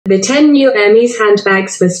the 10 new Hermès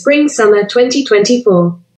handbags for Spring-Summer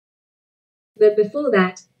 2024. But before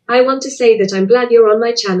that, I want to say that I'm glad you're on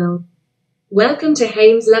my channel. Welcome to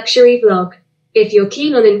Hymme's luxury vlog. If you're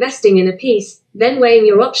keen on investing in a piece, then weighing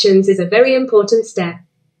your options is a very important step.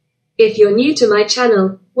 If you're new to my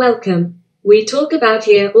channel, welcome. We talk about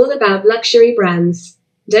here all about luxury brands.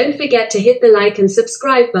 Don't forget to hit the like and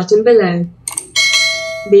subscribe button below.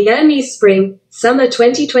 The Hermès Spring-Summer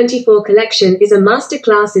 2024 collection is a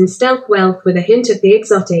masterclass in stealth wealth with a hint of the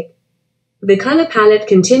exotic. The color palette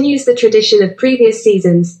continues the tradition of previous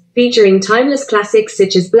seasons, featuring timeless classics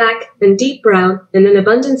such as black and deep brown, and an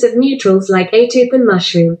abundance of neutrals like taupe and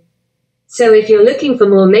mushroom. So if you're looking for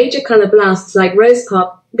more major color blasts like rose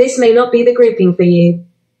pop, this may not be the grouping for you.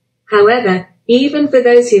 However, even for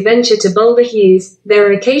those who venture to bolder hues, there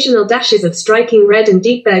are occasional dashes of striking red and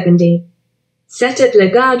deep burgundy. Set at La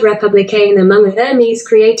Garde Républicaine among a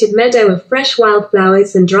Hermès-created meadow of fresh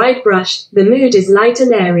wildflowers and dried brush, the mood is light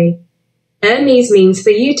and airy. Hermès means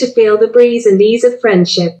for you to feel the breeze and ease of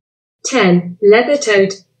friendship. 10. Leather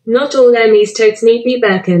tote. Not all Hermès totes need be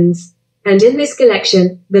Birkins. And in this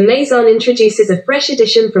collection, the Maison introduces a fresh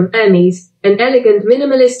addition from Hermès, an elegant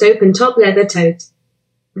minimalist open-top leather tote.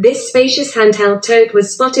 This spacious handheld tote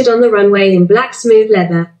was spotted on the runway in black smooth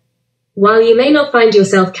leather. While you may not find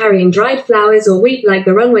yourself carrying dried flowers or wheat like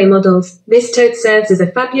the runway models, this tote serves as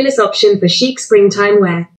a fabulous option for chic springtime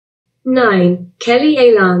wear. 9. Kelly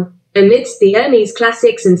Elan. Amidst the Hermès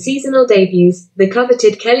classics and seasonal debuts, the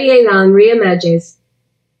coveted Kelly Elan re-emerges.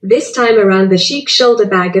 This time around, the chic shoulder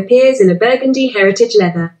bag appears in a burgundy heritage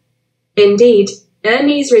leather. Indeed,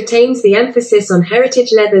 Hermès retains the emphasis on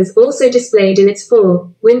heritage leathers also displayed in its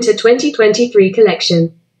Fall/Winter 2023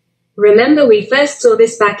 collection. Remember, we first saw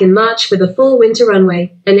this back in March for the Fall/Winter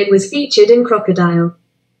runway, and it was featured in crocodile.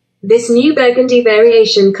 This new burgundy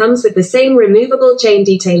variation comes with the same removable chain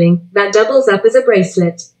detailing that doubles up as a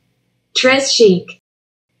bracelet. Très chic.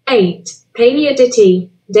 8. Panier de Tea.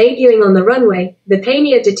 Debuting on the runway, the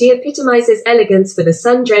Panier de Tea epitomizes elegance for the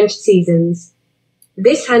sun-drenched seasons.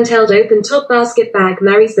 This handheld open-top basket bag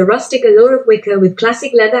marries the rustic allure of wicker with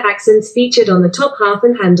classic leather accents featured on the top half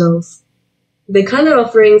and handles. The color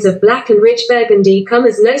offerings of black and rich burgundy come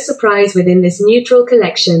as no surprise within this neutral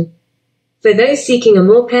collection. For those seeking a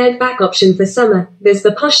more pared-back option for summer, there's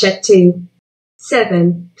the pochette too.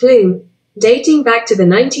 7. Plume. Dating back to the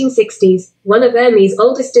 1960s, one of Hermès'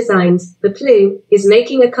 oldest designs, the Plume, is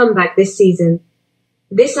making a comeback this season.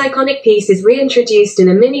 This iconic piece is reintroduced in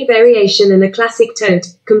a mini variation and a classic tote,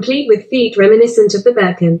 complete with feet reminiscent of the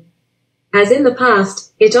Birkin. As in the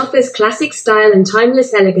past, it offers classic style and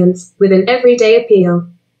timeless elegance, with an everyday appeal.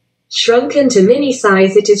 Shrunken to mini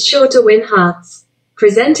size, it is sure to win hearts.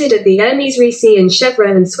 Presented at the Hermès Récit in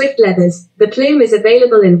chevron and swift leathers, the Plume is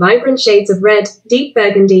available in vibrant shades of red, deep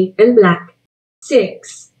burgundy, and black.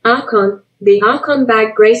 6. Arçon. The Arçon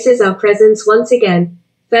bag graces our presence once again.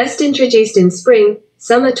 First introduced in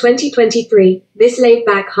Spring-Summer 2023, this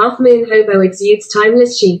laid-back half-moon hobo exudes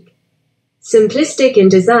timeless chic. Simplistic in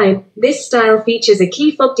design, this style features a key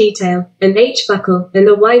fob detail, an H-buckle, and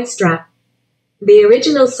a wide strap. The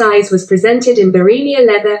original size was presented in Barinia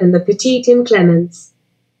leather and the petite in Clemence.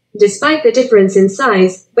 Despite the difference in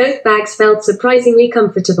size, both bags felt surprisingly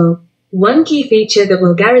comfortable. One key feature that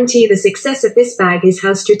will guarantee the success of this bag is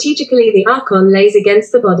how strategically the Arçon lays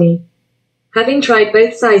against the body. Having tried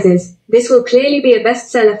both sizes, this will clearly be a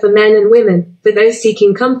bestseller for men and women, for those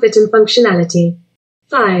seeking comfort and functionality.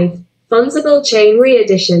 5. Fonsebelle Chain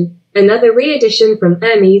Re-Edition. Another re-edition from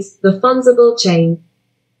Hermès, the Fonsebelle Chain.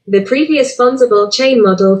 The previous Fonsebelle Chain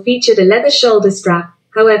model featured a leather shoulder strap.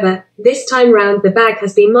 However, this time round the bag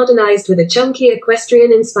has been modernized with a chunky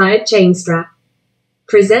equestrian-inspired chain strap.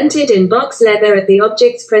 Presented in box leather at the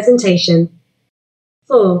object's presentation.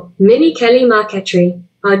 4. Mini Kelly Marqueterie.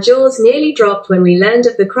 Our jaws nearly dropped when we learned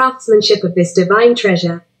of the craftsmanship of this divine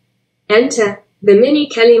treasure. Enter the Mini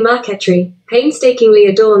Kelly Marqueterie, painstakingly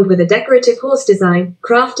adorned with a decorative horse design,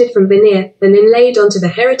 crafted from veneer, and inlaid onto the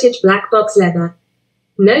heritage black box leather.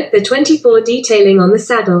 Note the 24 detailing on the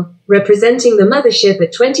saddle, representing the mothership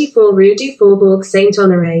at 24 Rue du Faubourg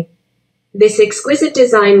Saint-Honoré. This exquisite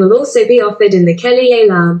design will also be offered in the Kelly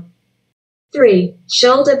Elan. 3.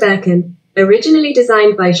 Shoulder Birkin. Originally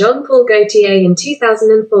designed by Jean-Paul Gaultier in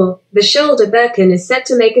 2004, the shoulder Birkin is set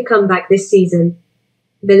to make a comeback this season.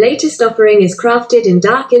 The latest offering is crafted in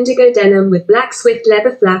dark indigo denim with black swift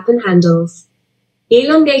leather flap and handles.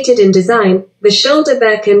 Elongated in design, the shoulder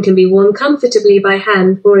Birkin can be worn comfortably by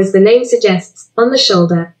hand or, as the name suggests, on the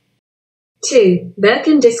shoulder. 2.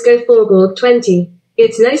 Birkin Disco Faubourg 20.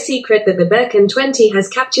 It's no secret that the Birkin 20 has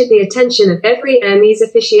captured the attention of every Hermès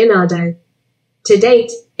aficionado. To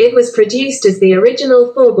date, It was produced as the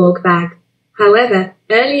original Faubourg bag. However,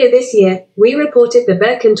 earlier this year, we reported the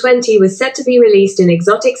Birkin 20 was set to be released in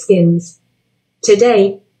exotic skins.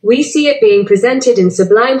 Today, we see it being presented in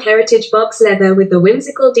sublime heritage box leather with the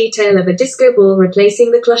whimsical detail of a disco ball replacing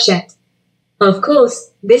the clochette. Of course,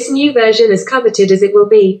 this new version, as coveted as it will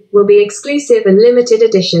be exclusive and limited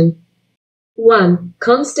edition. 1.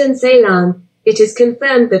 Constance Elan. It is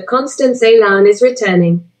confirmed that Constance Elan is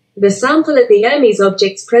returning. The sample at the Hermès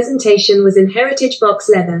Objects presentation was in heritage box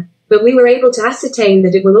leather, but we were able to ascertain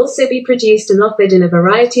that it will also be produced and offered in a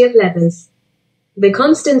variety of leathers. The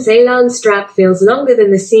Constance Elan strap feels longer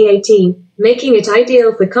than the C18, making it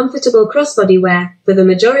ideal for comfortable crossbody wear for the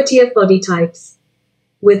majority of body types.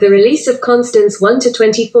 With the release of Constance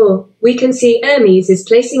 1-24, we can see Hermès is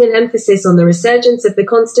placing an emphasis on the resurgence of the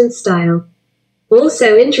Constance style.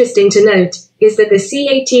 Also interesting to note is that the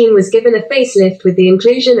C18 was given a facelift with the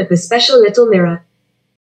inclusion of the special little mirror.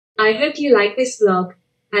 I hope you like this vlog,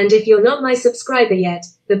 and if you're not my subscriber yet,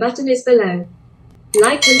 the button is below.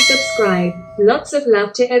 Like and subscribe. Lots of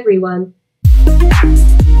love to everyone.